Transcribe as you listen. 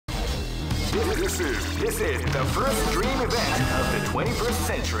This is the first dream event of the 21st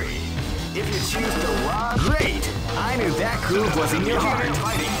century. If you choose the wrong... Great! I knew that groove was in your heart.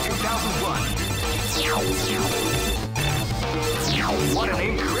 Fighting 2001. What an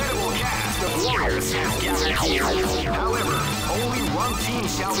incredible cast of warriors has gathered here. However, only one team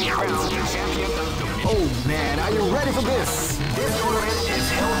shall be crowned the champion of the... Oh man, are you ready for this? This tournament is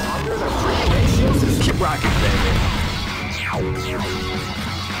held under the free ratio system. Keep rocking, baby.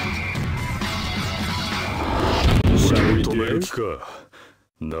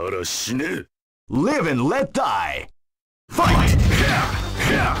 Live and let die. Fight!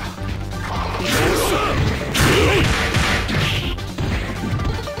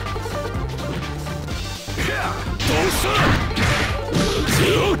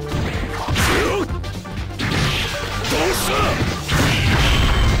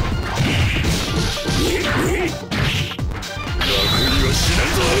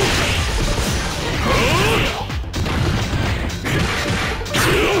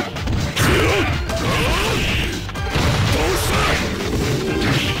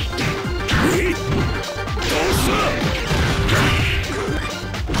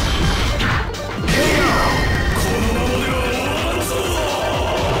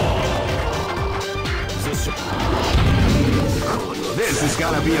 This is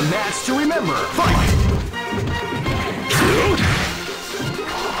gonna be a match to remember. Fight!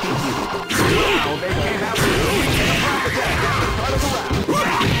 Wow, they came out with a part of the round.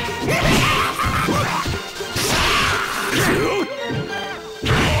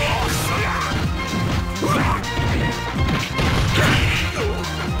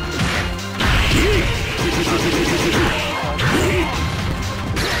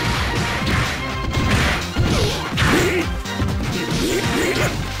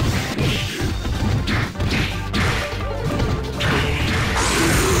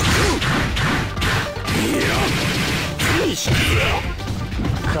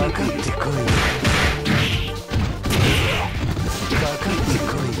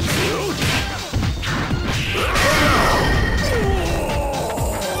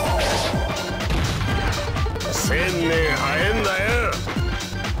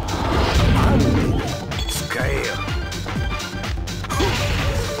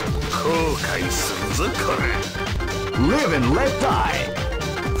 Live and let die.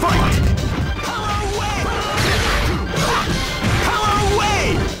 Fight! Power away! Power away!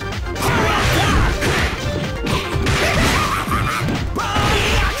 Power attack!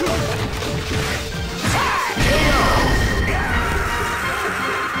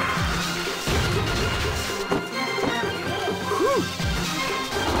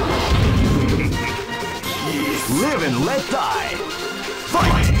 Live and let die.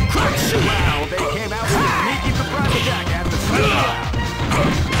 Fight! Wow, they came out with a sneaky surprise attack at the start of the round.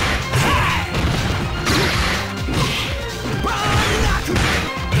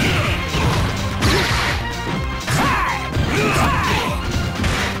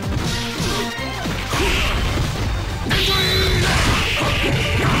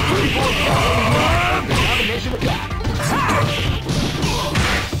 Combination attack.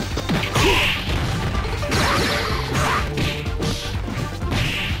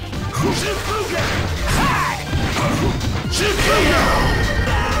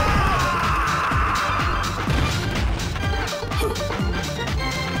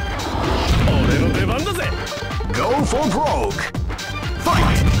 Go for broke.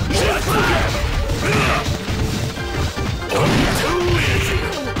 Fight!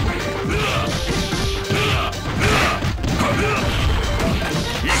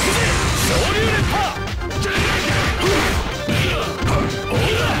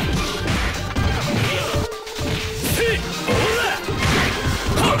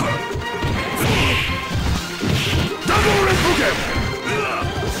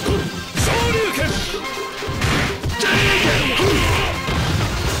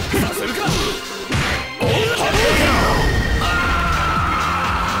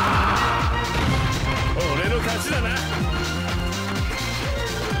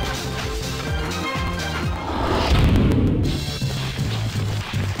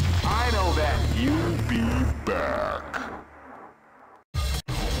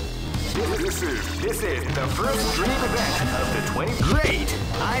 This is the first dream event of the 20... Great!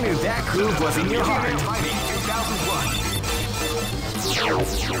 I knew that groove was in your heart. Fighting 2001.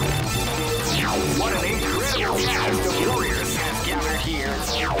 What an incredible cast of warriors has gathered here.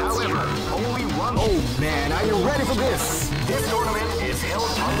 However, only one... Oh man, are you ready for this? This tournament is held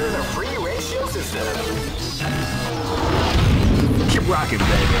under the free ratio system. Keep rocking,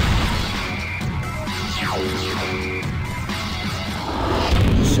 baby.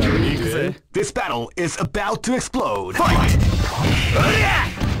 シャルに行くぜ。This battle is about to explode. Fight!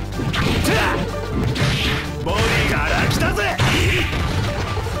 ボディから来たぜ。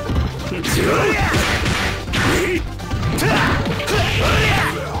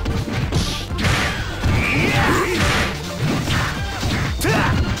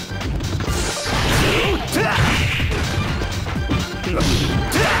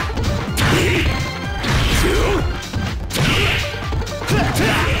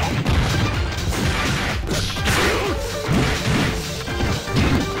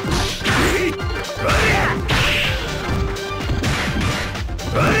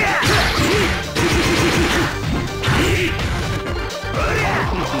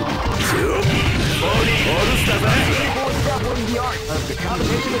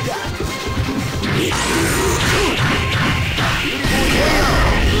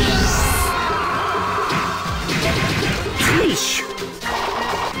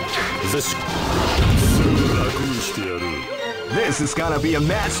This is gonna be a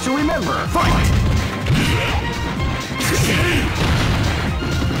match to remember. Fight!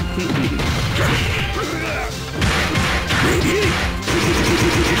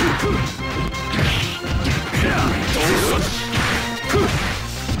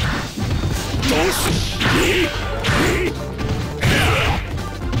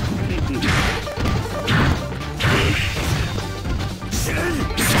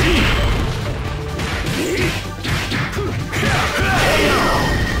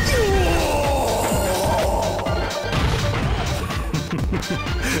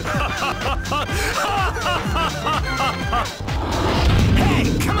 Hey,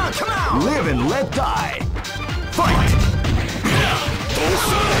 come on, come on! Live and let die. Fight!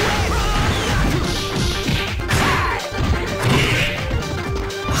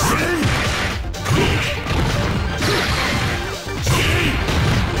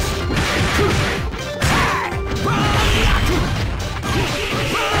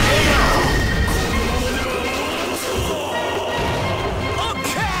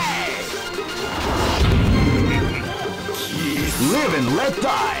 Live and let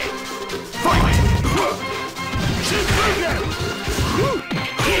die. Fight!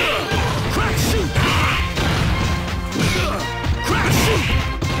 Crack shoot!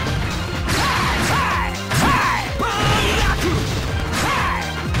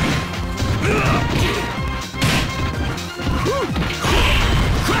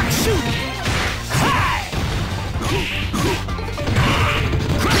 Crack shoot!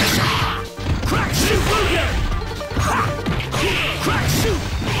 Crack shoot! Crack shoot! Crack shoot!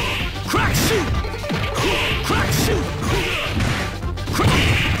 Crack shoot! Crack shoot!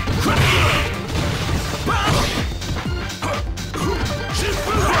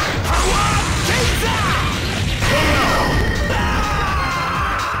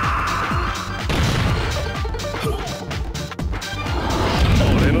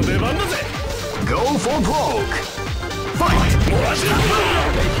 Go for broke! Fight!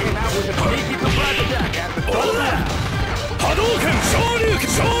 They came out with a sneaky surprise attack at the start of that. Hadouken! Shoryuken!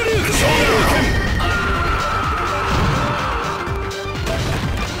 Shoryuken! Shoryuken!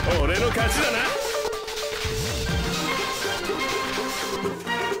 俺の勝ちだな。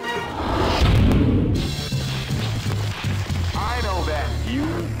I know that you'll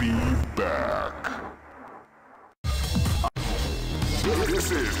be back.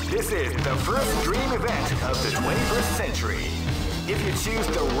 This is the first dream event of the 21st century. If you choose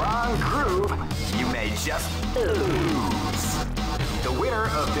the wrong groove, you may just lose. The winner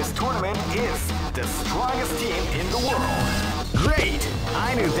of this tournament is the strongest team in the world. Great!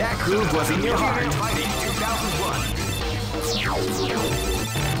 I knew that groove was in your heart. Fighting 2001.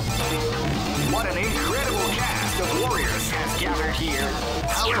 What an incredible cast of warriors has gathered here.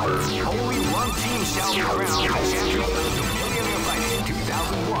 However, only one team shall be crowned champion of the Millionaire Fighting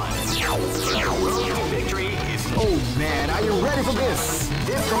 2001. The road to victory is... Oh man, are you ready for this?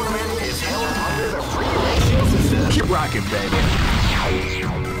 This tournament is held under the free ratio system. Keep rocking, baby.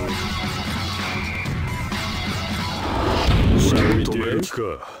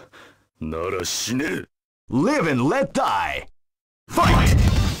 Live and let die. Fight!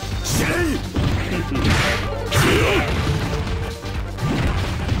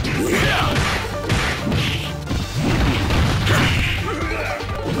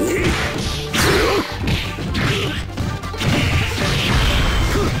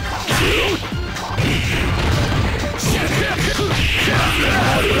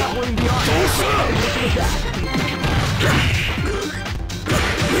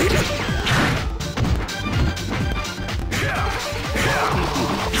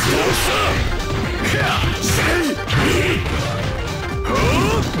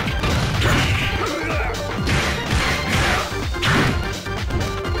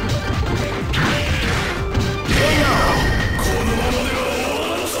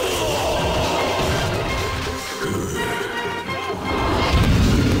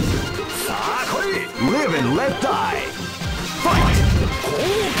 and let die. Fight!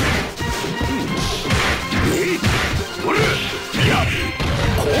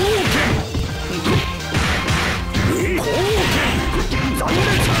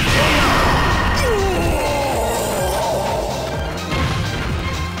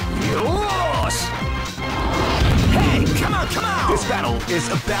 Hey, come on, come on! This battle is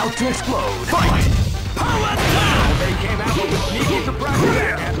about to explode. Fight! Power down! They came out with a sneaky surprise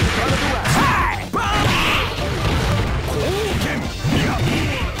attack at the start of the round.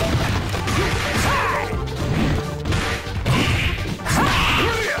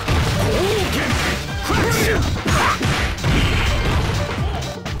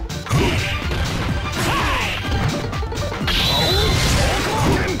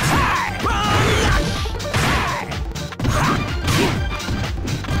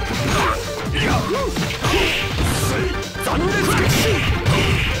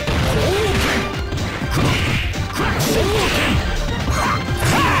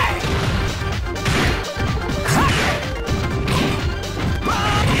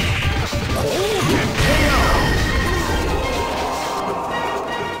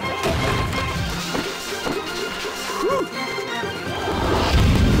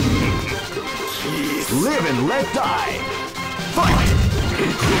 Live and let die. Fight!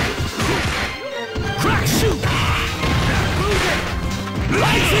 Crack shoot!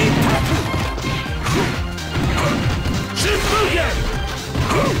 Rising tattoo! Shifugen!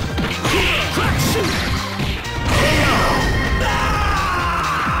 Crack shoot!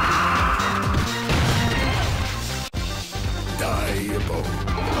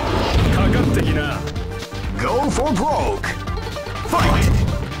 Go for broke! Fight!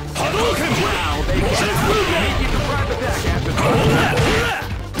 Hadouken! Wow, they get it! Sneaky surprise attack after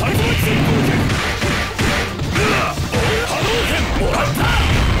Hadouken! Moratta!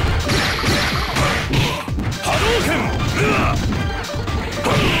 Hadouken!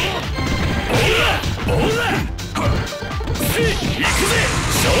 Si! Ikuze!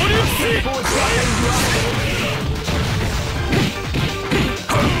 Shoryuken!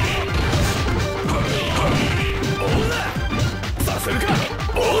 Saseruka!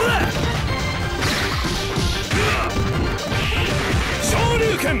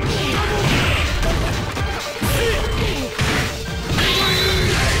 Shoryuken!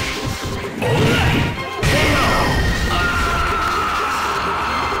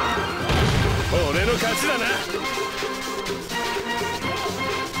 Ore no kachi da na!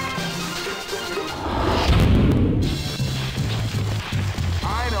 I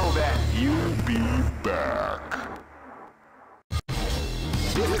know that you'll be back.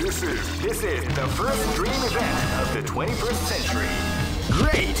 This is the first dream event of the 21st century.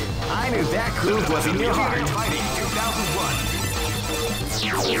 Great! I knew that groove was in your heart. Fighting 2001.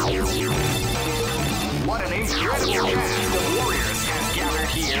 What an incredible cast of warriors has gathered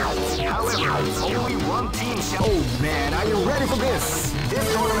here. However, only one team shall... Oh man, are you ready for this? This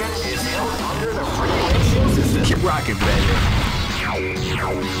tournament is held under the free ratio system. Keep rocking, baby.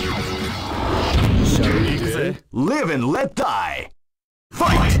 Live and let die.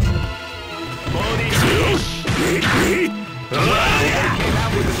 Fight! Body shoot! They came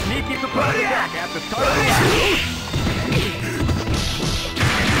out with a sneaky surprise attack at the start of the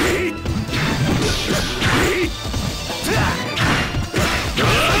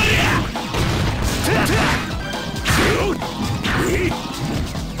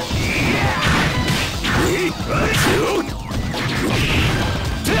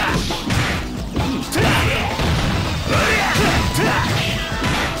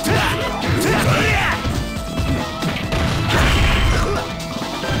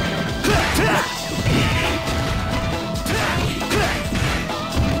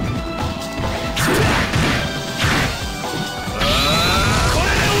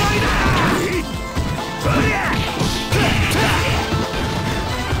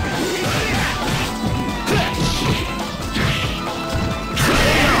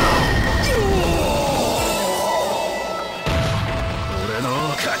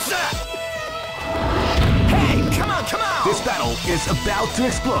This battle is about to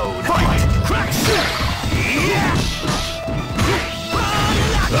explode. Fight! Crack! Shoot! Yeah!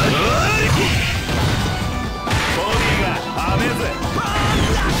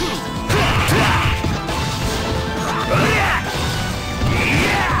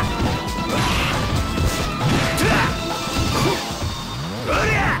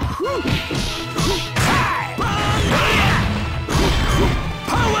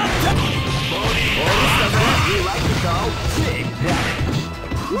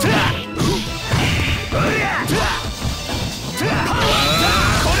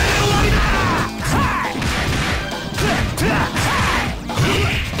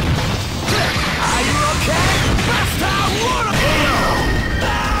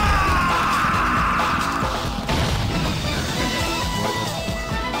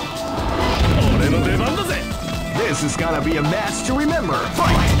 This is gonna be a match to remember.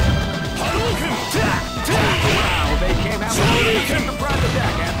 Fight! Wow, they came out with a surprise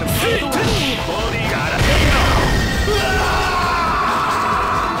attack at the middle. Gotta take it off!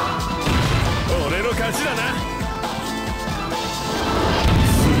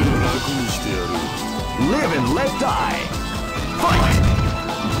 Live and let die. Fight!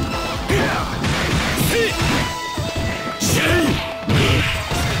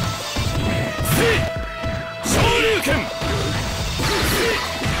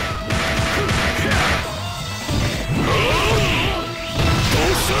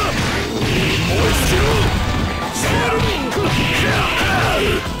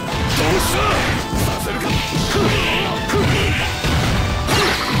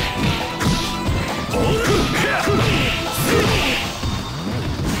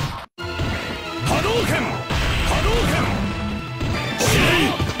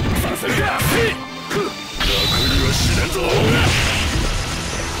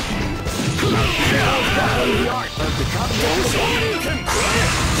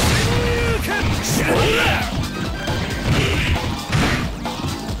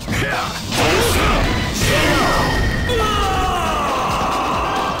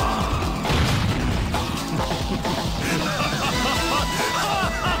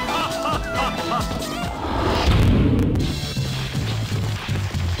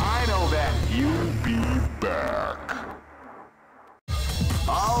 I know that you'll be back.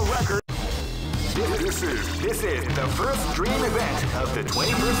 All record. This is the first dream event of the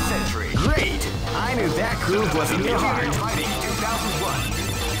 21st century. Great! I knew that groove was in your heart. Fighting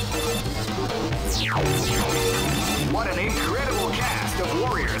 2001. What an incredible cast of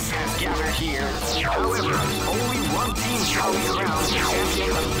warriors has gathered here. However, only one team shall be crowned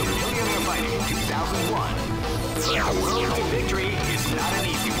champion of the Millionaire Fighting 2001. But the road to victory is not an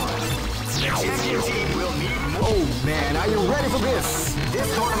easy one. The champion team will need more. Oh man, are you ready for this? This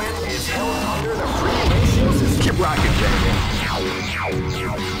tournament is held under the free ratio system. Keep rocking, baby.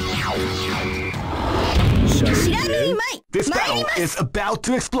 This battle is about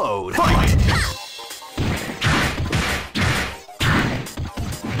to explode. Fight!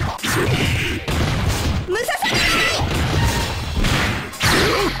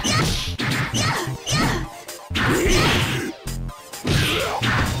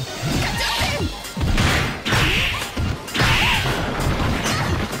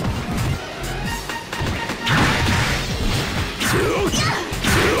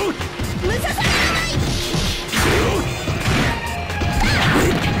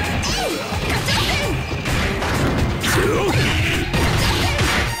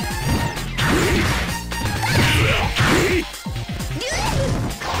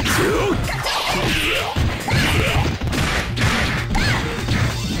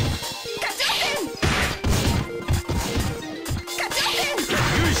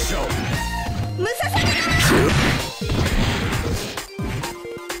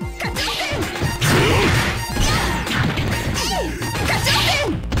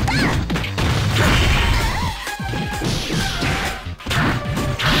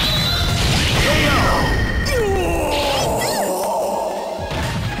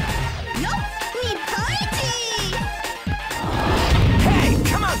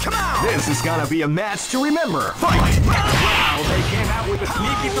 This is gonna be a match to remember. Fight! Wow, they came out with a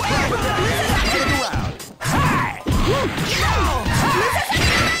sneaky surprise attack at the end of the round. Hi!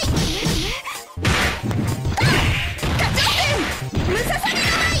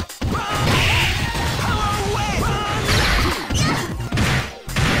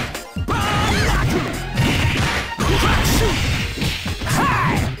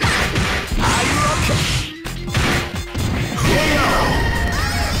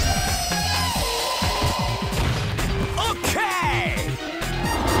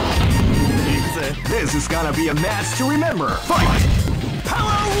 This is gonna be a match to remember. Fight!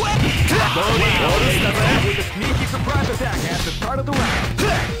 Power whip! With a sneaky surprise attack at the start of the round.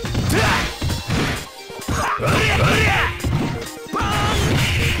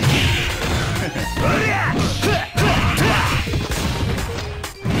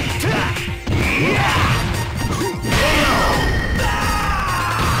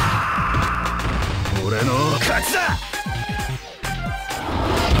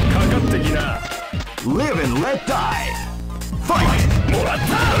 Live and let die. Fight!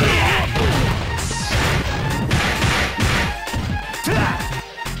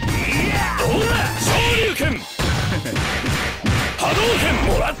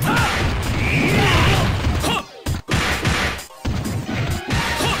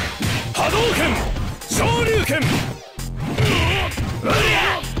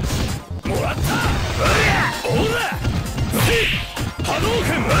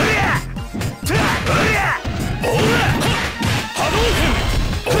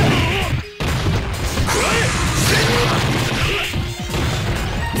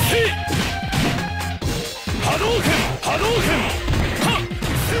 波動拳波動拳はっ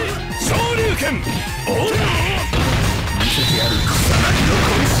昇竜拳おら見せてやる草薙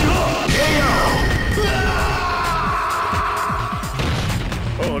の拳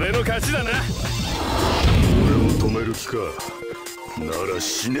を俺の勝ちだな。俺を止める気か。なら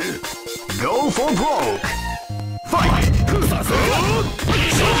死ね。 Go for broke! Fight!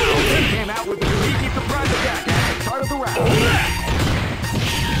 Came out with the sneaky surprise attack at the start of the round.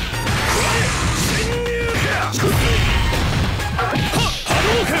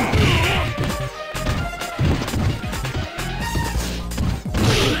 Hadouken!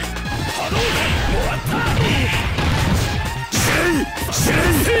 Hadouken! Moratta!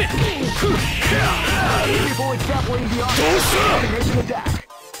 Before extrapolating the arm, combination attack.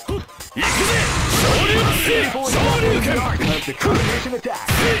 行くぜ昇竜拳The combination attack.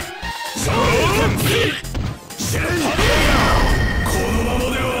 昇竜拳このまま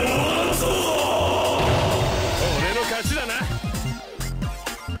では終わらんぞ。俺の勝ちだな。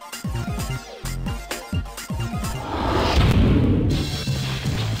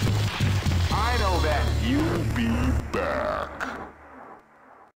I know that you'll be back.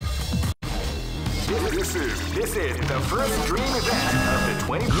 This is the first dream event of the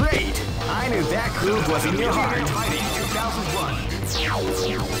 20. Great! I knew that groove was in your heart. Fighting 2001.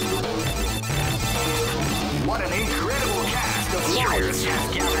 What an incredible cast of warriors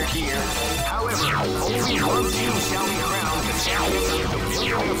has gathered here. However, only one team shall be crowned the champions of the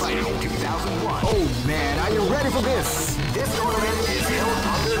Millionaire Fighting 2001. Oh man, are you ready for this? This tournament is held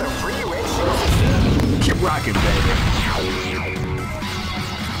under the free ratio system. Keep rocking, baby.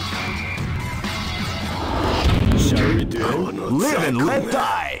 Shall we do? Live and let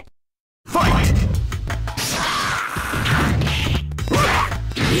die. Fight!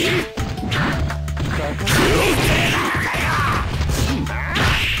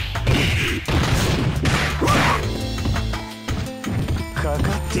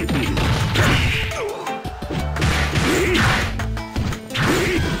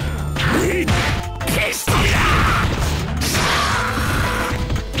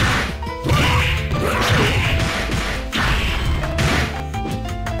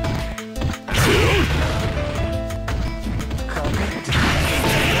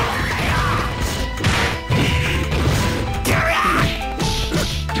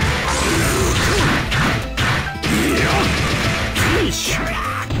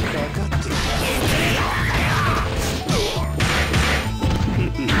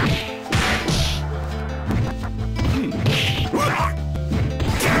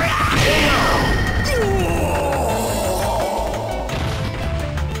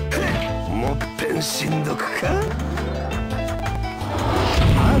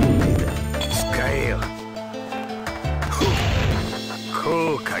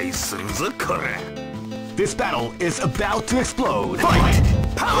 This battle is about to explode. Fight!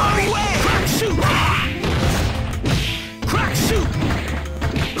 Power away! Crack shoot! Crack shoot!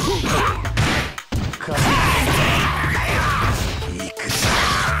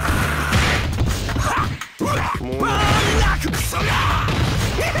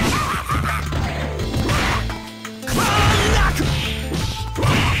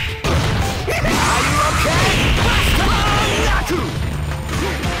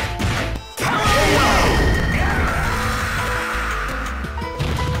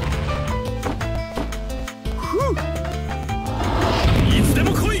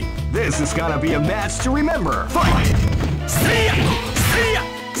 This is gonna be a match to remember. Fight! See ya! See ya!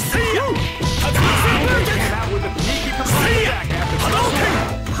 See ya! Came out with a sneaky surprise attack after Hadouken!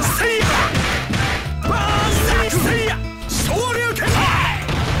 See ya! See ya! Shoryuken!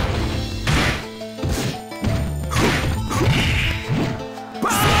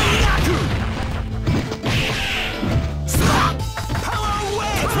 Stop! Power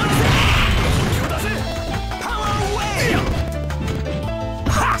away! Power away!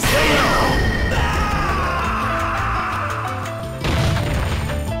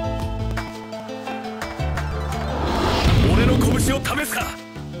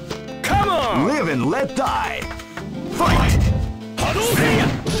 Come on! Live and let die. Fight! Hadouken!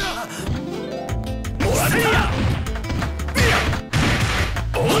 Moratta!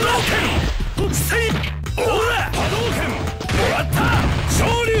 Hadouken! Ora! Hadouken! Moratta!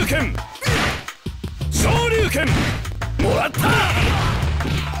 Shoryuken! Shoryuken! Moratta!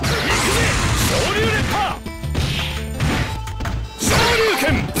 Ikuze! Shoryu Reppa!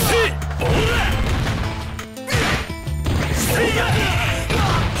 Shoryuken! See! Ora! See ya!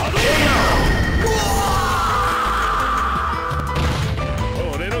 Hadouken!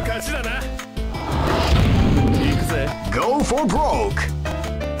 俺の勝ちだな。行くぜ。Go for broke.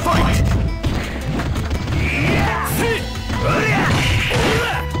 Fight!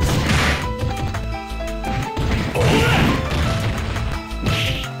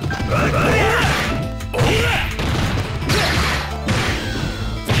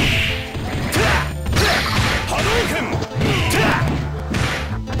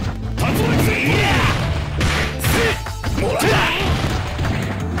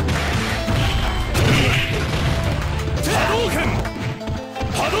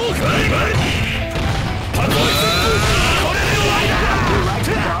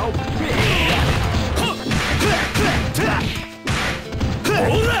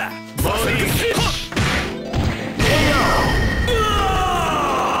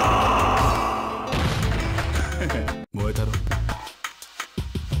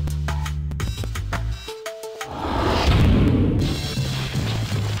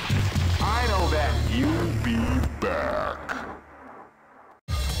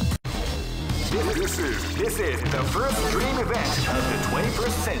 This is the first dream event of the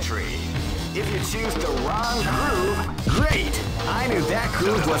 21st century. If you choose the wrong groove, great! I knew that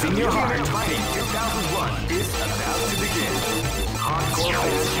groove was in your heart. Fighting 2001 is about to begin. Hardcore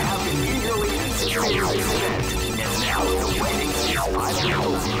fans have been eagerly anticipating this event, and now the waiting is finally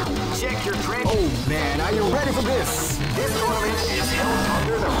over. Check your training. Oh man, are you ready for this? This tournament is held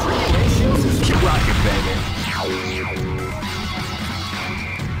under the free ratio system. Keep rocking, baby. Shall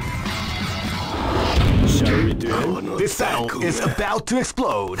we do? This battle is about to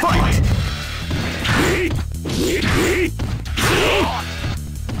explode. Fight!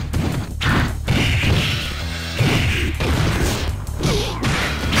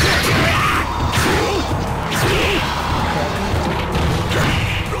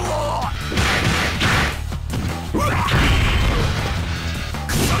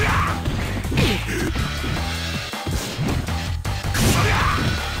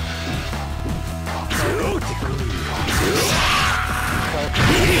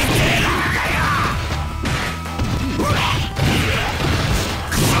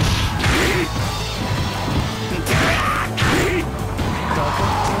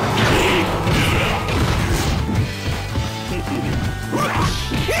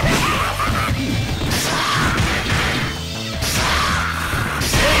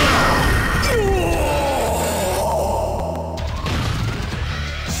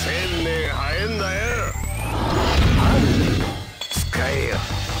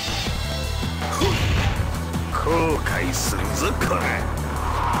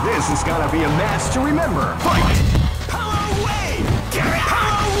 This is gonna be a match to remember. Fight! Power away!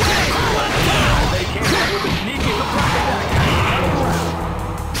 Power away! Power down! They came out with a sneaky surprise attack.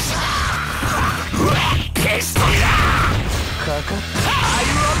 Are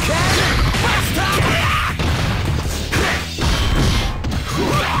you okay?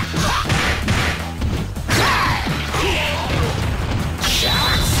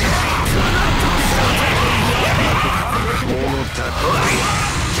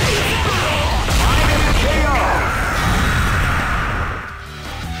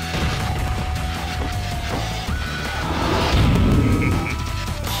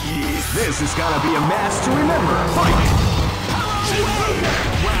 This is gonna be a match to remember. Fight!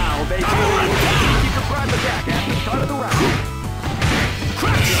 Wow, they keep the surprise attack at the start of the round.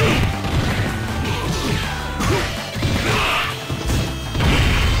 Crack shoot!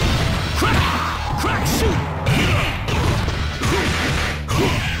 Crack shoot!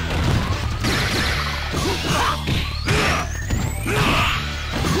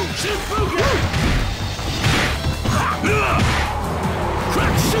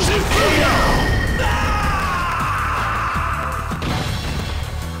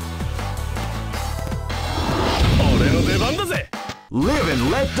 Live and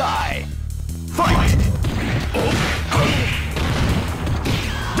let die. Fight!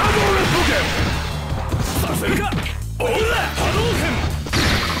 Double Hadouken! Saseruka! Ora! Hadouken!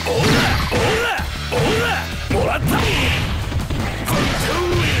 Ora! Ora! Ora! Moratta!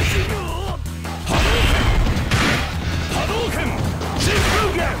 Hadouken! Hadouken!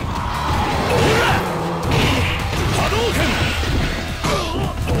 Shifuken! Ora! Hadouken!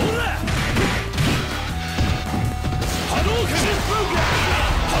 Ora! Hadouken! Shifuken!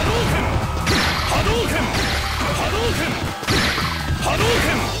 Hadouken! Hadouken! Hadouken!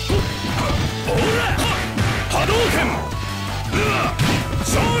 Hadouken! Ora! Hadouken!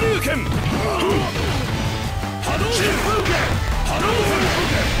 Shoryuken! Hadouken! Shifuken! Hadouken!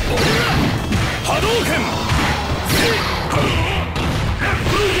 Ora! Hadouken! Shifuken!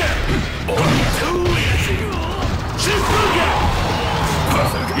 Shifuken!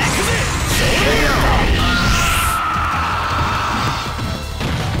 Ikuze! Shoryuken!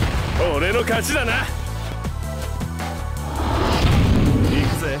 俺の勝ちだな。行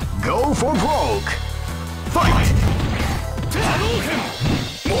くぜ。Go for broke. Fight. Hadouken.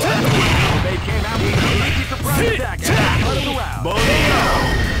 They came out with a sneaky surprise attack at the start of the round.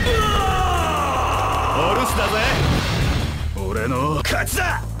 オルスだぜ。俺の勝ち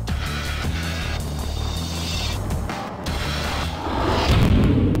だ。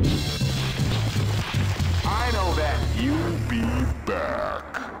I know that you'll be back.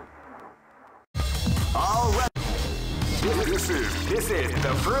 This is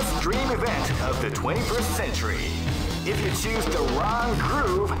the first dream event of the 21st century. If you choose the wrong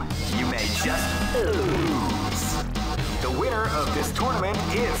groove, you may just lose. The winner of this tournament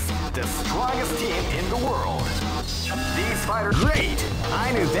is the strongest team in the world. These fighters... Great!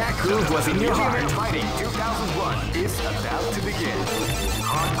 I knew that groove was in your heart. Fighting 2001 is about to begin.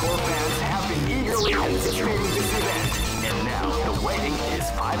 Hardcore fans have been eagerly anticipating this event. And now, the waiting is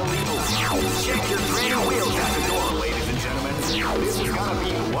finally over. Check your training wheels at the door, ladies and gentlemen. This is gonna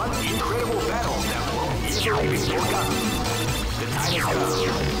be one incredible battle that won't easily be forgotten. The time has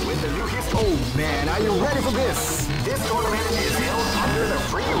come with the new history. Oh man, are you ready for this? This tournament is held under the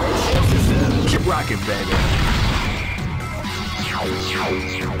free ratio system. Keep rocking, baby.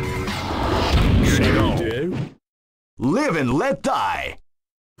 Live and let die.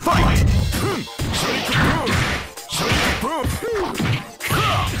 Fight!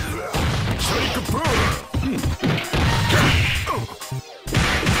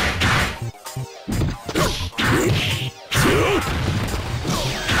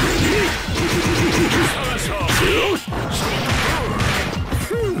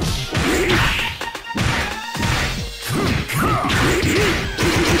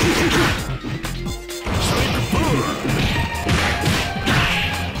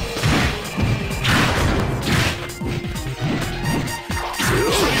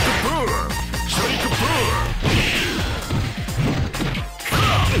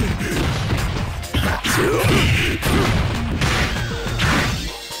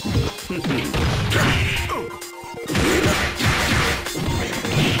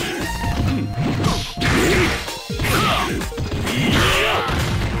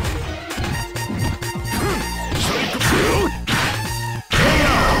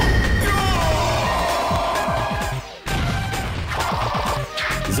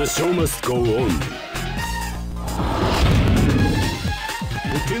 The show must go on.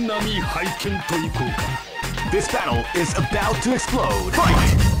 This battle is about to explode.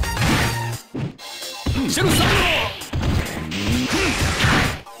 Fight!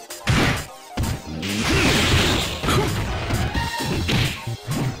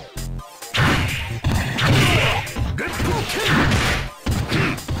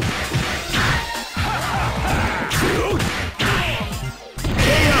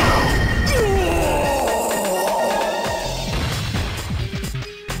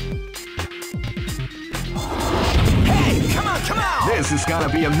 This is gonna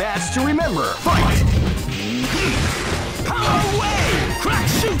be a match to remember. Fight! Power away! Crack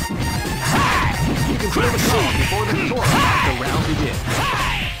shoot! Hi! You can feel the call before the score. The round begins.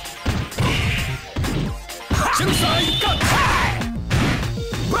 Suicide cut!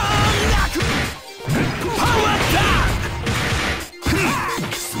 Rangaku! Power attack!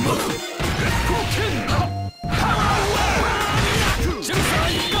 Smoke! Power away!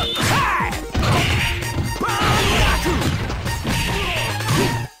 Suicide cut!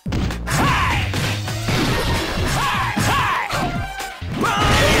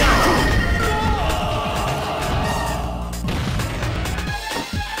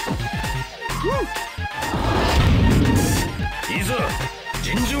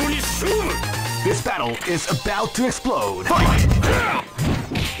 This battle is about to explode. Fight! He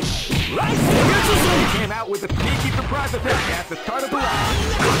came out with a sneaky surprise attack at the start of the round.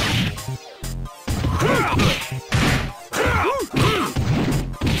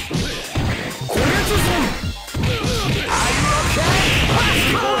 Are you okay?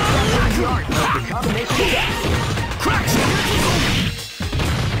 The combination attack. Crack!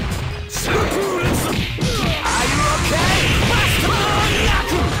 Are you okay?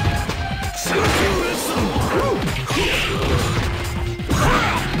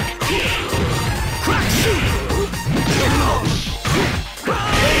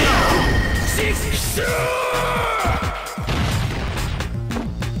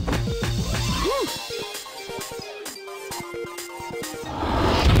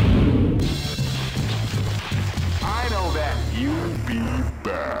 I know that you'll be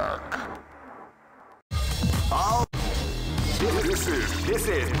back. This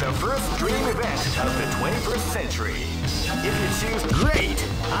is the first dream event of the 21st century. If you choose great,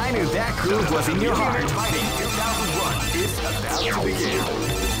 I knew that groove was in your heart. Fighting 2001 is about to begin.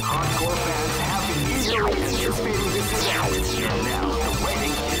 Hardcore fans have been eagerly anticipating this event, and now the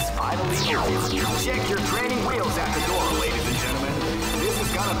waiting is finally over. Check your training wheels at the door, ladies and gentlemen. This is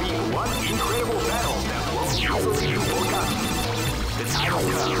gonna be one incredible battle that won't easily be forgotten. The time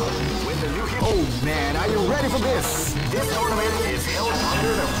has come with the new hero. Oh man, are you ready for this? This tournament is held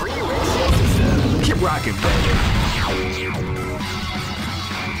under the free ratio system. Keep rocking, baby.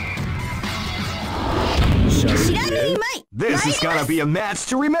 This is gonna be a match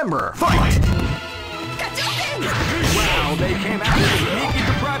to remember. Fight! Wow, they came out with a sneaky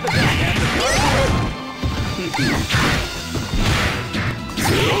surprise attack at the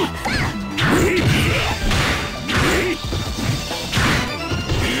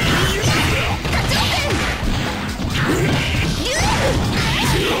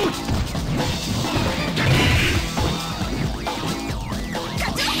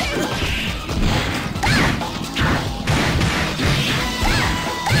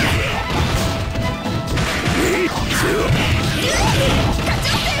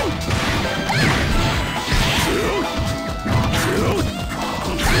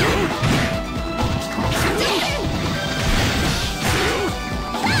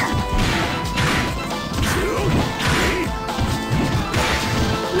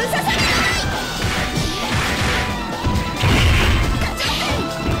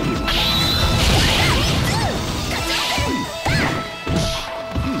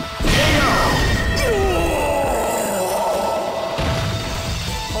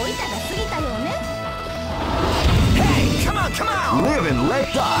Live and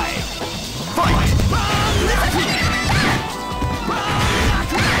let die. Fight!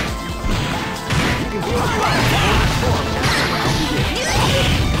 You can feel the crowd transform as the round begins.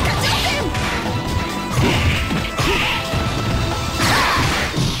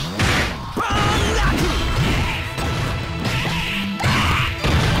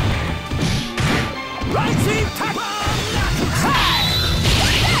 Rising attack!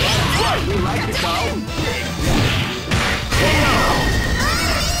 We like to go big.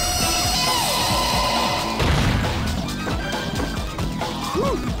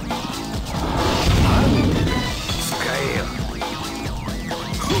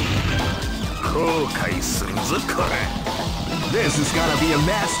 This is gonna be a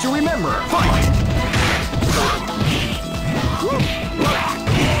match to remember. Fight!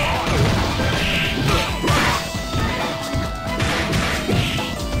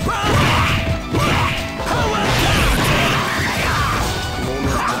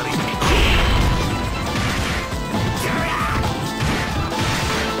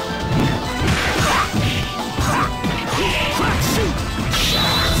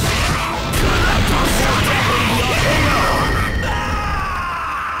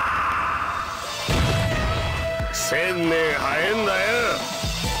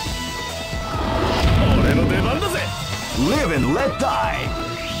 Live and let die.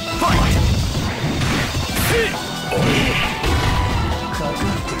 Fight!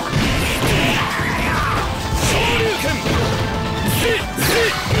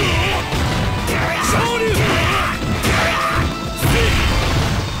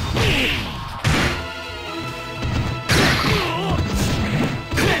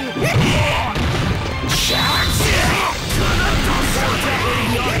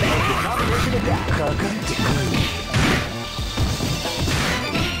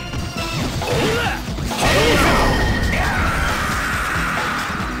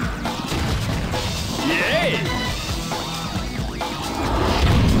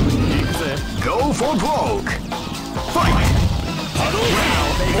 Go for broke! Fight! Wow,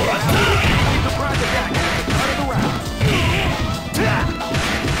 they get out the surprise attack at the start of the round.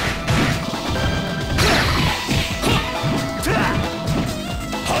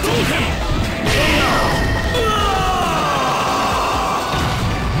 Hadouken!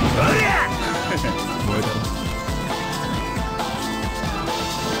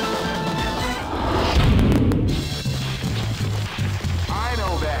 I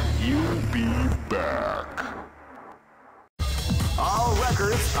know that you'll be back. All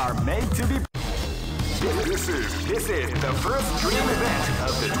records are made to be. This is the first dream event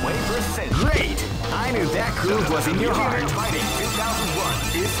of the 21st century. Great! I knew that groove was in your heart. Fighting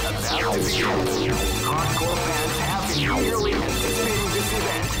 2001 is about to begin. Hardcore fans have been eagerly anticipating this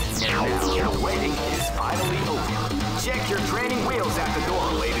event, and now the waiting is finally over. Check your training wheels at the door,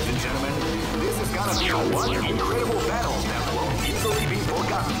 ladies and gentlemen. This is gonna be one incredible battle that won't easily be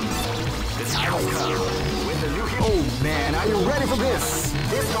forgotten. The time has come with the new hero. Oh man, are you ready for this?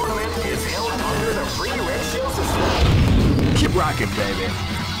 This tournament is held under the free ratio system. Keep rocking, baby.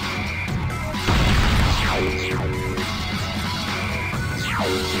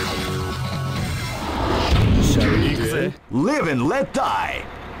 Live and let die.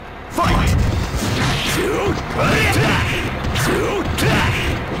 Fight!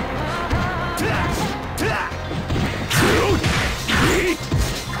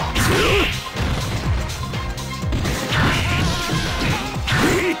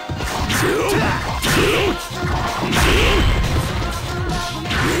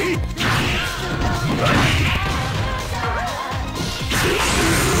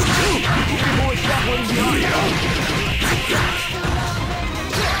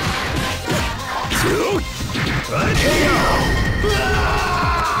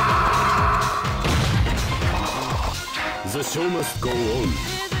 The show must go on.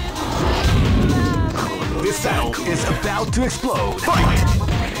 This battle is about to explode. Fight!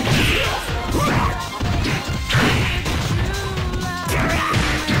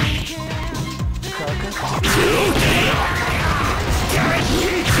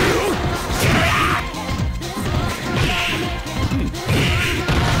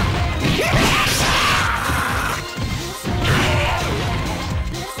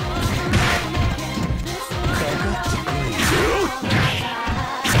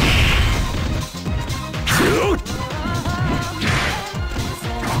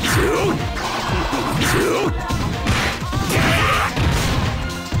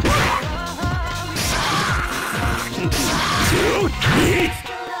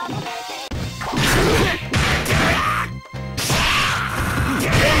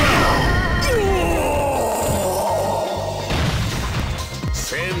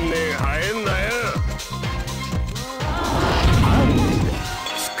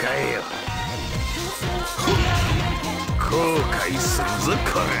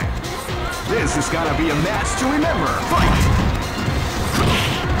 This is gonna be a match to remember. Fight!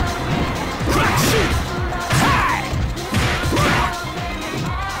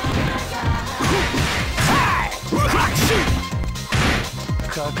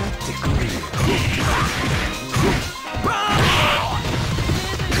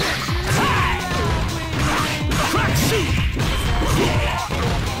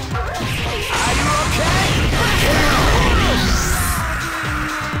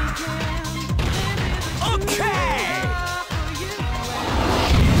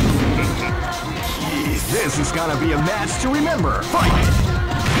 This is gonna be a match to remember. Fight!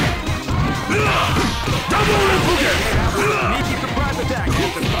 Double Repugate! Sneaky surprise attack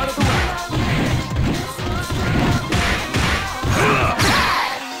at the start of the round.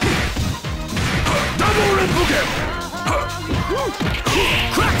 Double Repugate!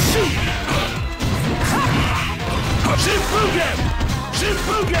 Crack shoot! Shifugen!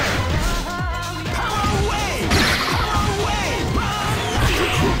 Shifugen! Power away! Power away!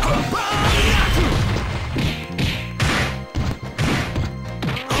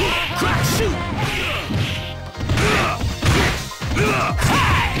 Crack shoot!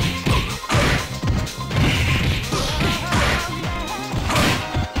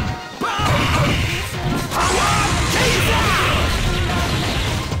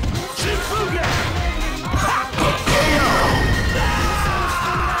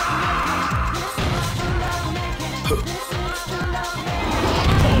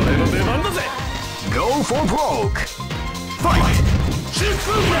 Go for broke! Fight!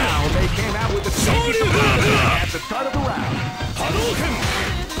 Now they came out with the sneaky surprise at the start of the round. Hadouken!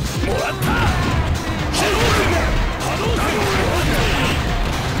 Moratta! Hadouken! Hadouken!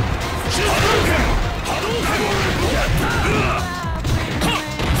 Hadouken! Hadouken! Moratta!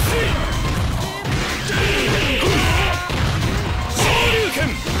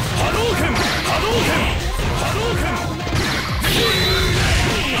 Hadouken! Hadouken! Hadouken! Hadouken!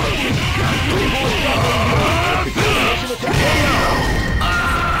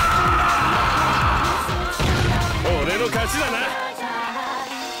 俺の勝ちだな。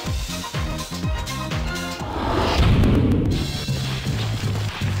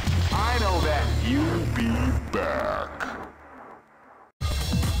I know that you'll be back.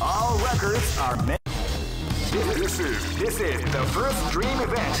 All records are met. This is the first dream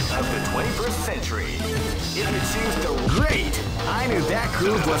event of the 21st century. If you choose the great, I knew that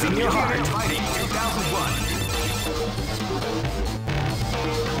groove was in your heart. Fighting 2001.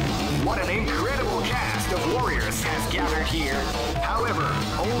 What an incredible cast of warriors has gathered here. However,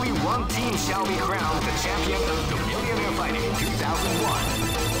 only one team shall be crowned the champion of the Millionaire Fighting 2001.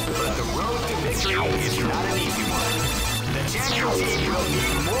 But the road to victory is not an easy one. The champion team will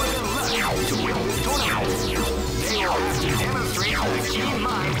need more than luck to win this tournament. They will have to demonstrate a keen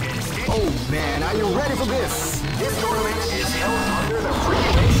mind and stick. Oh man, are you ready for this? This tournament is held under the free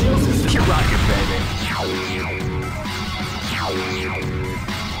ratio system. Keep rocking, baby.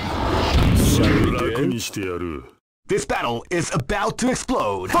 This battle is about to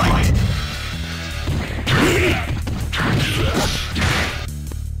explode. Fight!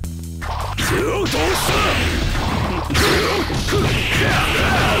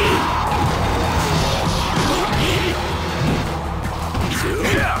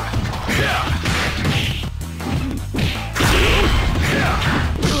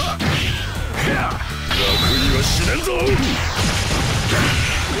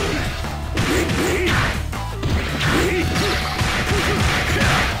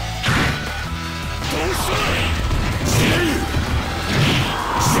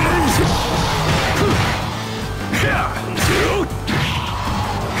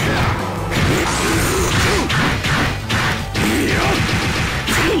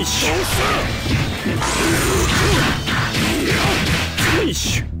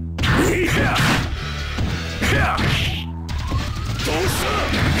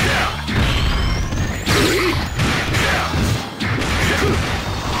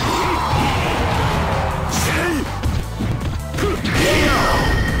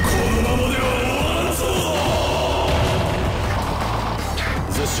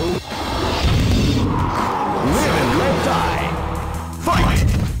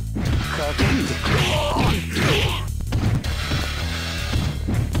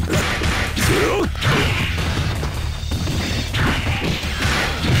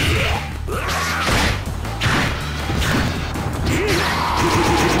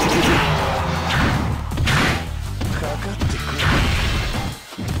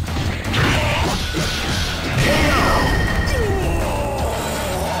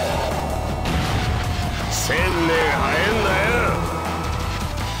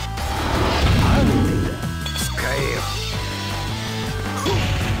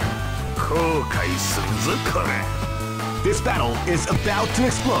 This battle is about to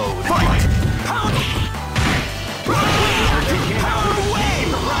explode. Fight! Pound! Pound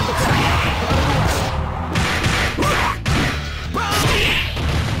away! Power away!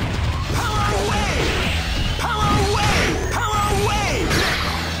 Power away! Power away!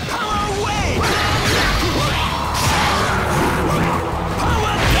 Power away!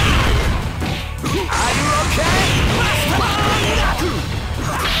 Power down! Are you okay? Power away! Power away!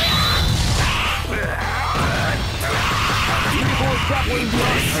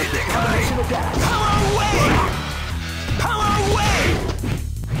 Power away! Power away!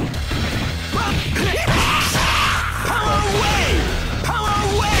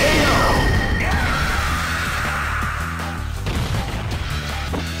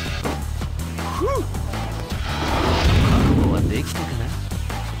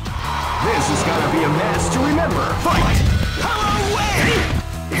 This is gonna be a match to remember. Fight! Power away!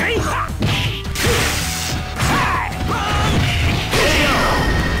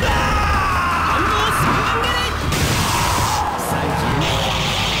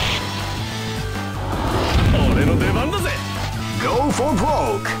 Go for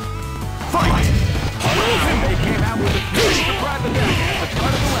broke! Fight! Hadouken! They came out with a surprise attack at the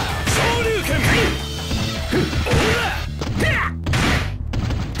start of the round. Shoryuken!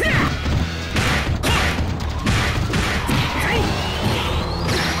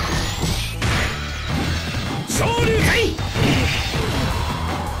 Shoryuken!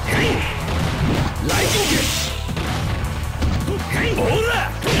 Lightning kick! Ora!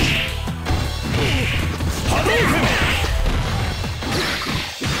 Hadouken!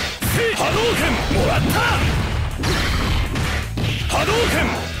 波動拳もらった波動拳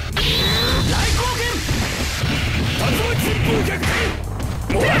大光拳竜巻旋風脚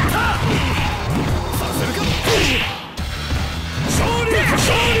もらったさせるか昇竜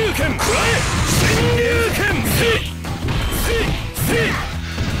拳くらえ神竜拳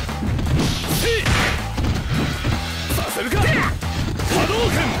させるか波動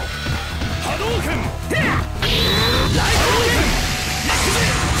拳大光拳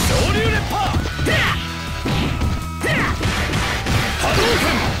昇竜烈波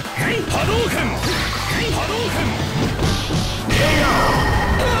波動拳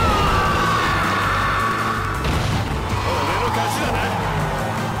俺の勝ちだな。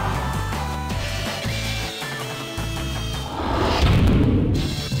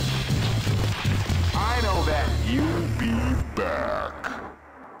I know that you'll be back.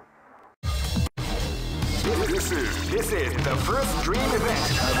 This is the first dream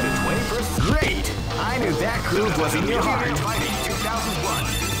event of the 21st. Great! I knew that groove was in your heart. Fighting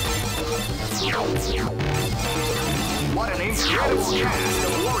 2001. What an incredible cast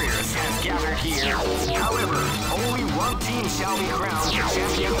of warriors has gathered here. However, only one team shall be crowned the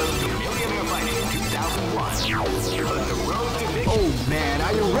champion of the Millionaire Fighting 2001. But the road to victory. Oh man,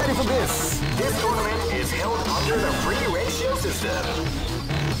 are you ready for this? This tournament is held under the free ratio system.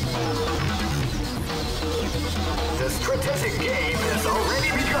 The strategic game has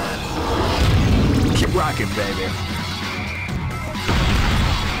already begun. Keep rocking, baby.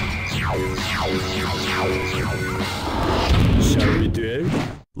 Shall we do it?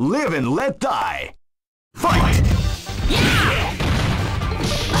 Live and let die. Fight! Yeah!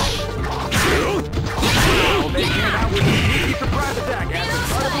 They came out with a sneaky surprise attack at the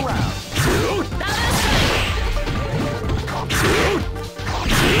start of the round.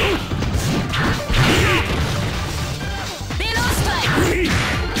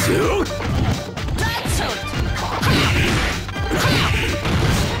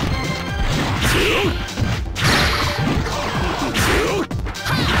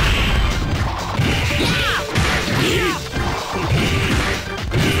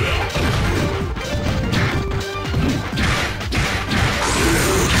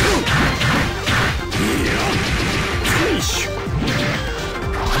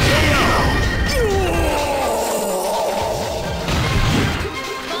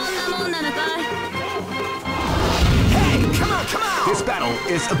 This battle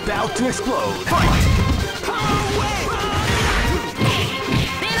is about to explode. Fight! Wow, they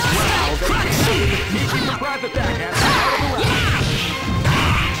came out with a sneaky surprise attack at the start of the round.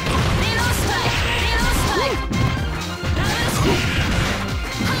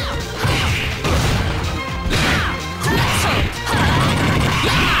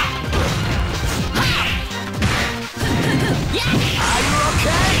 Are you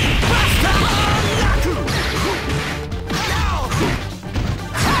okay?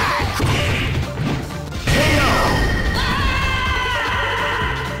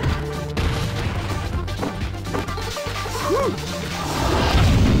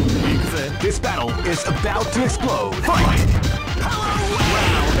 This battle is about to explode. Fight! Wow,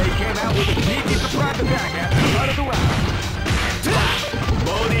 they came out with a sneaky surprise attack at the start of the round.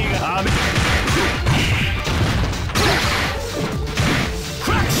 Bodyが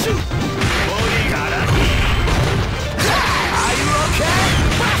crack shoot! Body got it. Are you okay?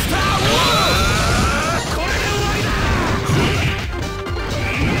 Buster!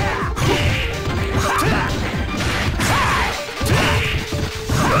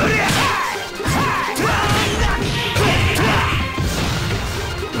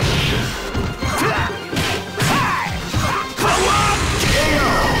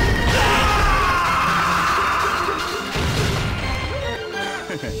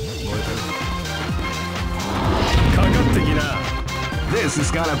 This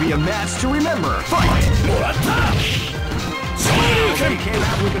is gonna be a match to remember. Fight! Morata! Shoryuken came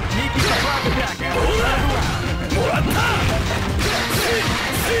out with a sneaky surprise attack at the start of the round. Morata!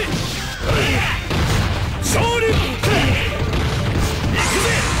 Shoryuken!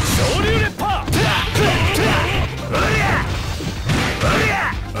 Ikuze! Shoryu Reppa!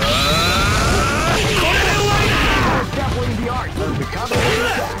 Definitely the art of the combination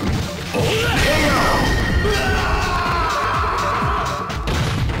attack.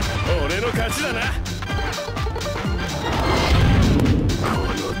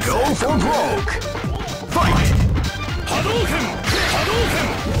 Go for broke! Fight! Hadouken! Hadouken!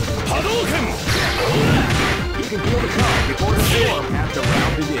 Hadouken! You can feel the calm before the storm as the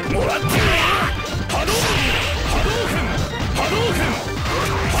round begins. Morata! Hadouken! Hadouken! Hadouken!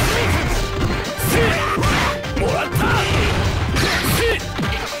 Hadouken! See! Morata! See!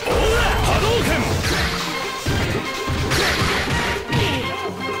 Hadouken!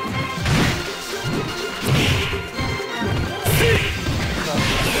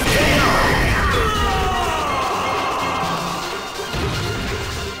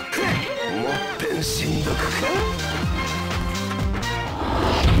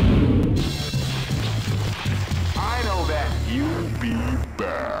 I know that you'll be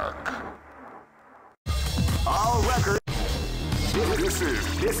back. All record.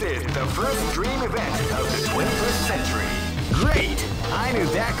 This is the first dream event of the 21st century. Great! I knew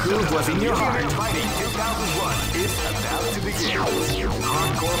that groove was in your heart. Fighting 2001 is about to begin.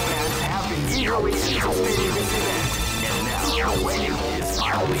 Hardcore fans have been eagerly anticipating this event. And now, the waiting is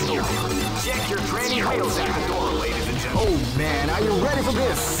finally over. Check your training wheels at the door, ladies and gentlemen. Oh man, are you ready for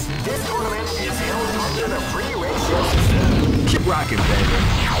this? This tournament is held under the free ratio system. Keep rocking, baby.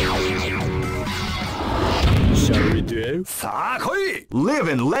 Shall we do? Live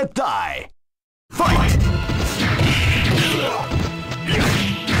and let die. Fight!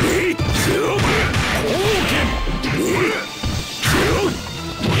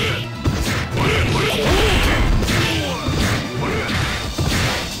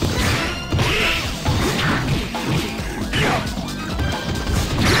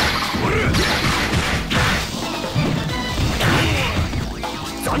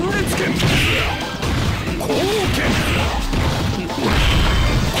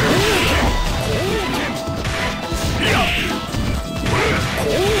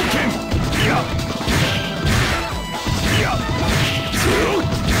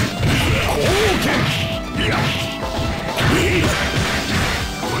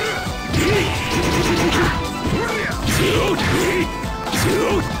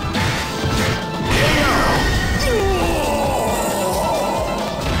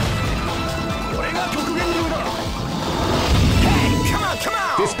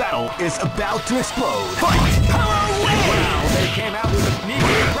 This battle is about to explode. Fight! Power away! Wow, they came out with a sneaky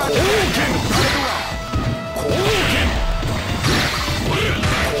surprise attack.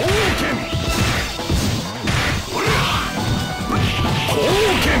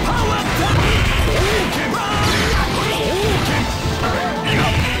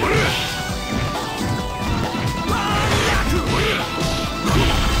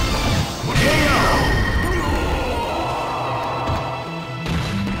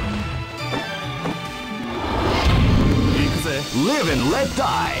 Live and let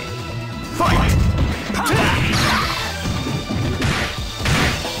die. Fight!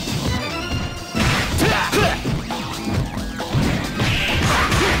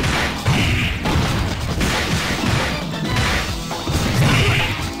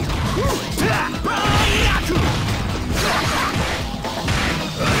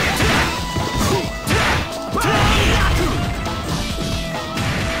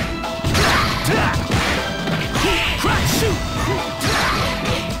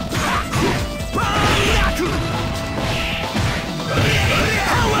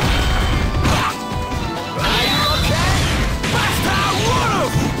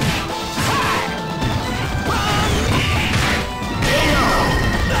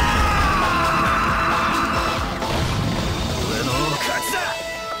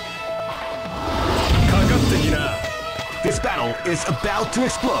 This battle is about to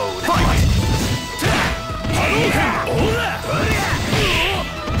explode. Fight!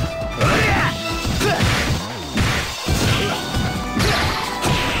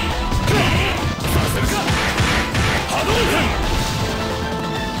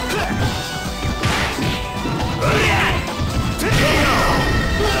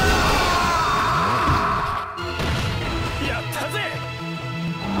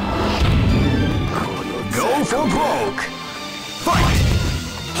 Go for broke! Fight!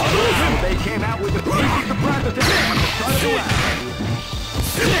 They came out with a sneaky surprise attack at the start of the round.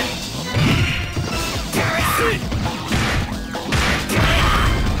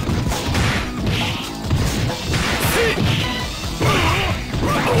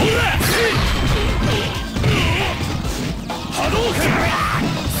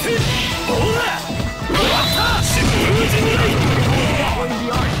 Following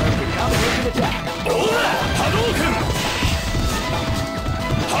the art of the combination attack.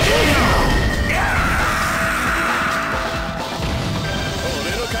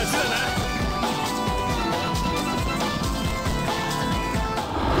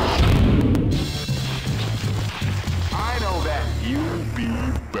 I know that you'll be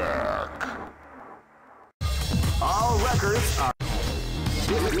back. All records are...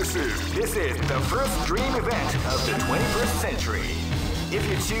 This is the first dream event of the 21st century. If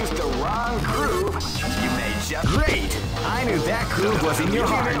you choose the wrong groove, you may just... Great! I knew that groove was in your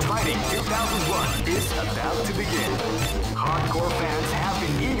heart. Fighting 2001 is about to begin. Hardcore fans have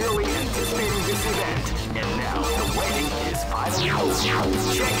been eagerly anticipating this event, and now the waiting is finally over.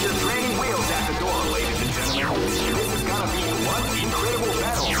 Check your training wheels at the door, ladies and gentlemen. This is gonna be one incredible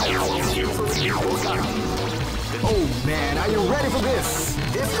battle. Oh man, are you ready for this?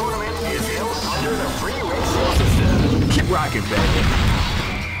 This tournament is held under the free ratio system. Keep rocking, baby.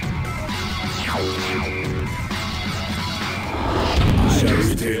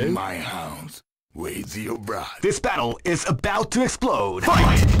 Shall my hounds waits your bride. This battle is about to explode.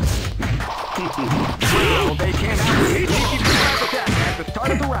 Fight! Well, they can't have a sneaky surprise attack at the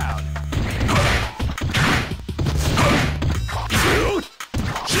start of the round.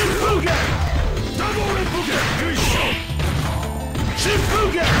 Shifugen! Double Ripugen!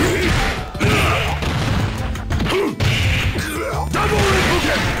 Shifugen! Double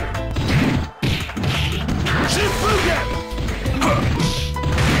Ripugen! Shifugen!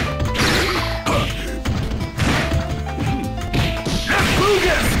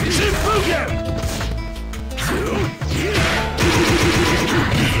 Shifugen! Shifugen!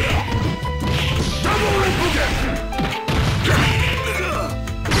 Double Ripugen!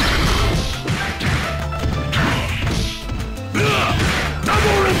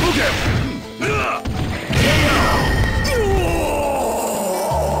 Double Ripugen!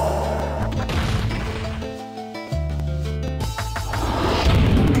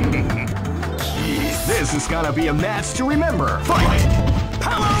 This is gonna be a match to remember. Fight!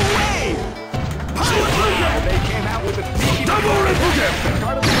 Power Wave! Power Wave! They came out with a sneaky Double Ripugen!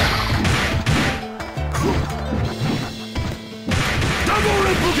 start of the round. Double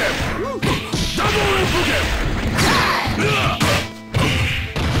Ripugen! Double Ripugen!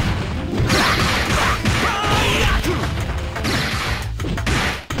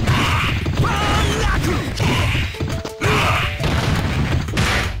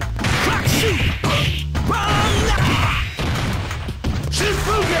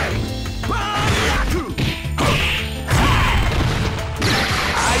 Shifugen!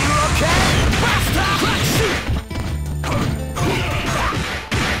 Are you okay?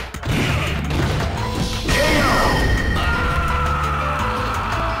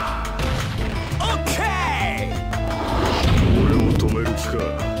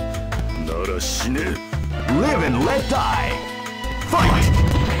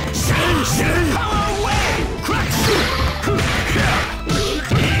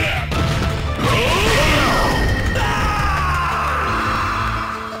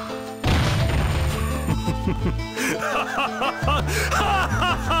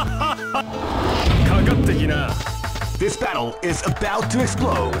 This battle is about to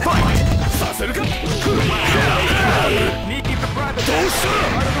explode. Fight!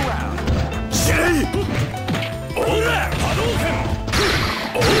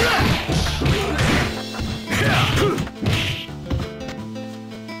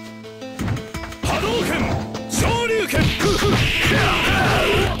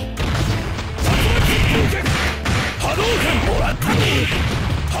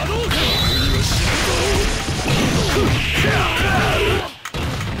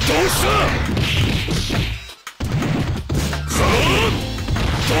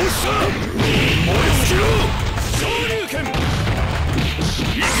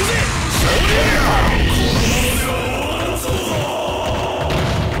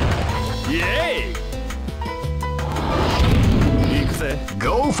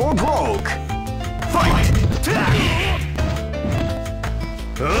 Go for broke! Fight!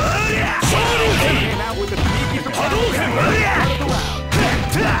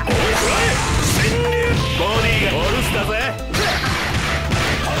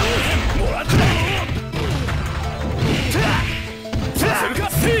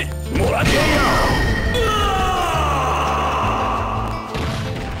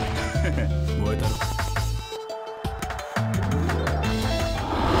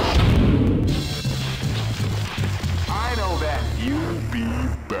 I know that you'll be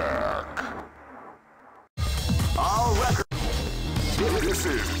back. All record.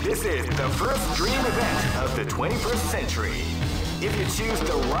 This is the first dream event of the 21st century. If you choose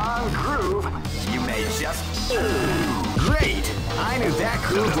the wrong groove, you may just... Great! I knew that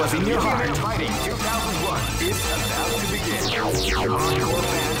groove was in your heart. Fighting 2001 is about to begin. Hardcore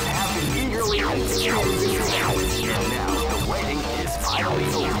fans have been eagerly anticipating this event, and now the waiting is finally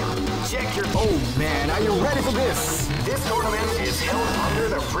over. Check your... Oh man, are you ready for this? This tournament is held under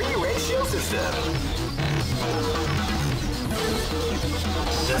the free ratio system.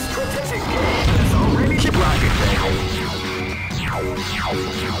 The strategic game is already... Keep rocking, baby.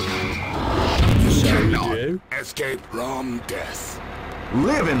 You cannot escape from death.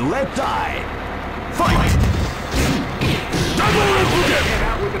 Live and let die. Fight! Double Repugate! Came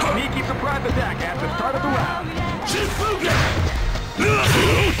out with a sneaky surprise attack at the start of the round. Shifuge!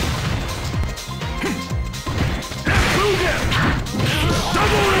 Repugate!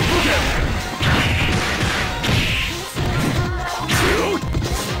 Double Repugate!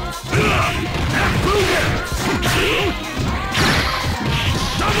 Repugate!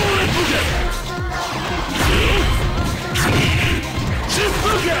 Double Repugate!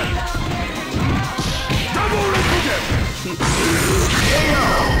 Shifuge! Double Repugate!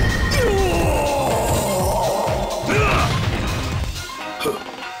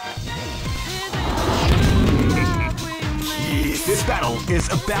 This battle is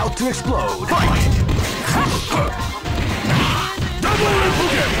about to explode. Fight! Double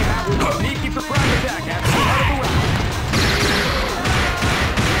Repugate! Sneaky surprise attack at the start of the round.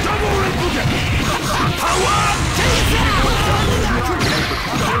 Double Repugate! Power!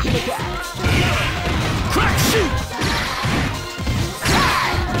 Crack shoot!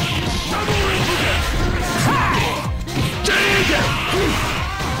 Double Repugate! Dig!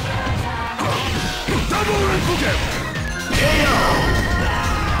 Double Repugate!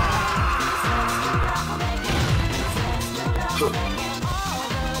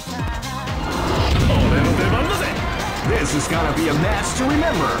 This is gonna be a match to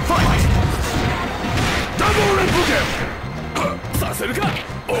remember. Fight! Double Repugate! させるか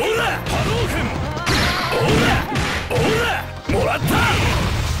オーラ波動拳オーラもらった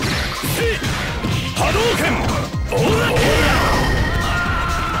波動拳オーラ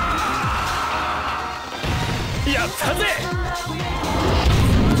やったぜ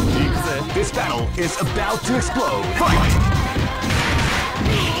This battle is about to explode. Fight!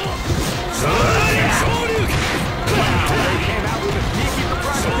 Shoryuken! They came out with a sneaky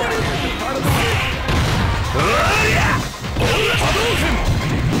surprise attack at the start of the round.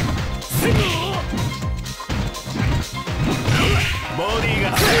 Body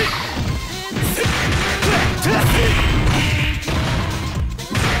が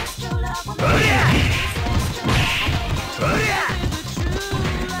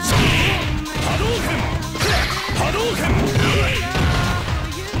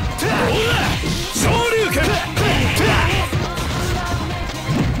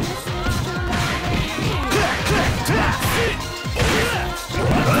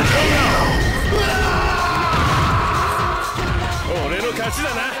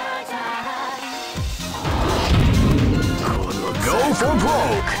Go for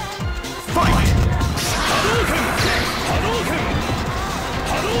broke! Fight! Hadouken! Hadouken!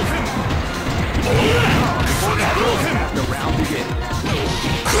 Hadouken!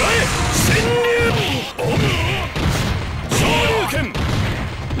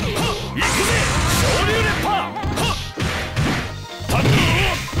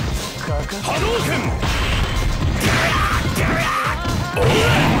 波動拳行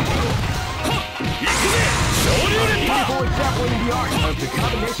くぜ昇竜連覇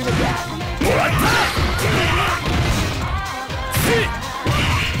もらった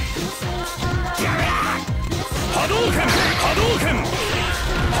波動拳波動拳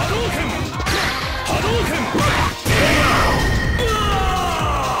波動拳波動拳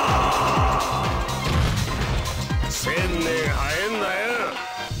1000年早えんなよ。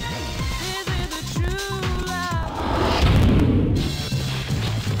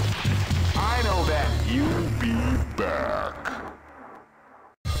I know that you'll be back.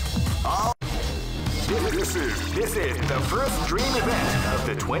 This is the first dream event of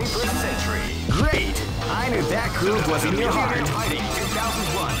the 21st century. Great! I knew that groove was in your heart. Fighting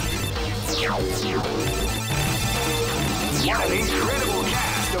 2001. What an incredible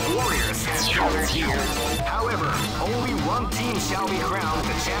cast of warriors has gathered here. However, only one team shall be crowned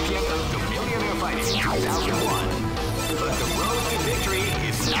the champion of the Millionaire Fighting 2001. But the road to victory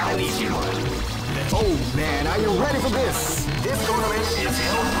is not an easy one. Oh man, are you ready for this? This tournament is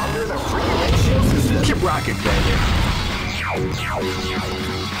held under the free ratio system. Keep rocking, baby.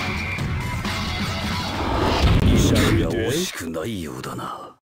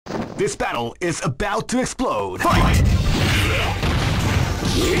 This battle is about to explode. Fight!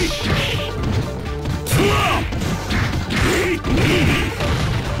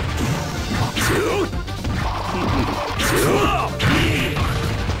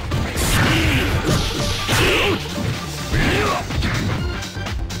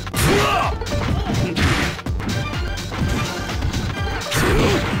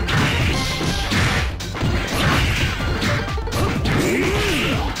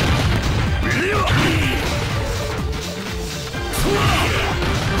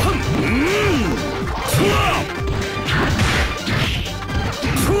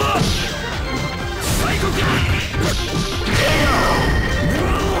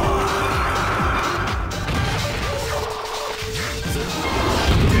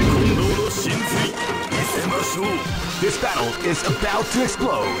 This battle is about to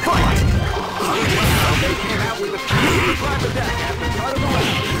explode. Fight! They came out with a surprise attack at the start of the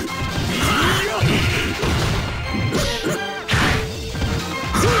round.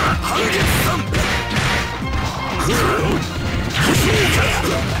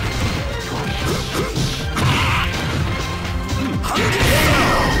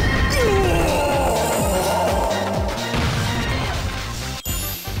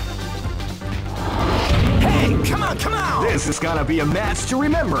 Come on! This is gonna be a match to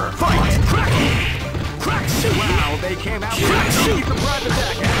remember. Fight! Crack! Crack! Shoot! Wow, they came out with a surprise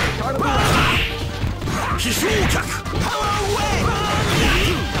attack at the start of the round. Power away!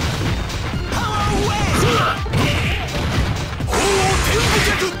 Power away!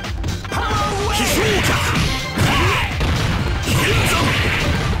 Power away!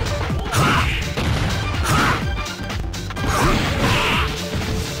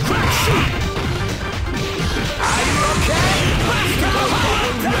 Crack! Shoot! Are you okay? Are you okay?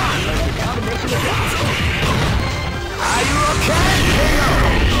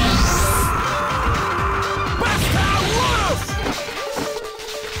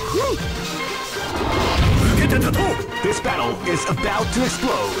 This battle is about to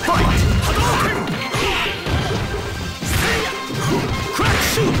explode. Fight! Crack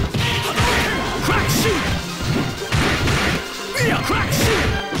shoot! Crack shoot! Crack shoot!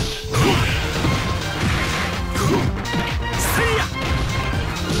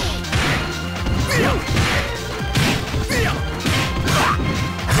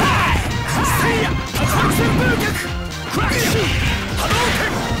 Crack shoot!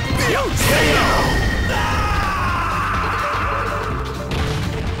 Hadouken!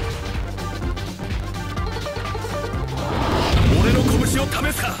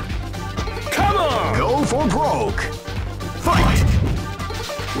 Come on! Go for broke! Fight!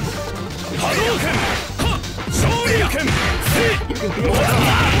 Hadouken! Shoryuken! You can feel the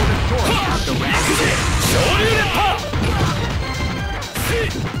after round. Shoryuken!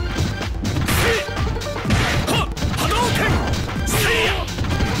 Hadouken!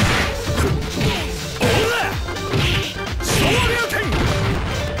 Ora! Shoryuken!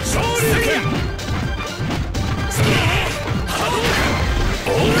 Shoryuken! Hadouken!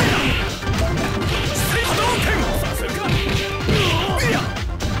 Ora!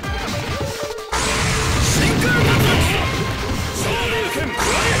 Hadouken!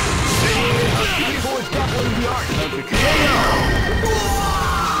 People is definitely the art of the KO!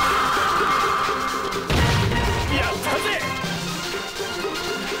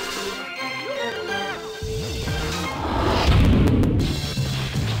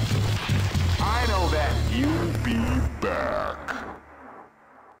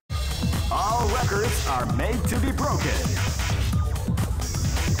 are made to be broken.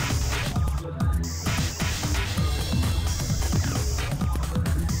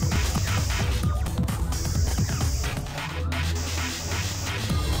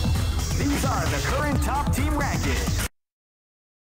 These are the current top team rankings.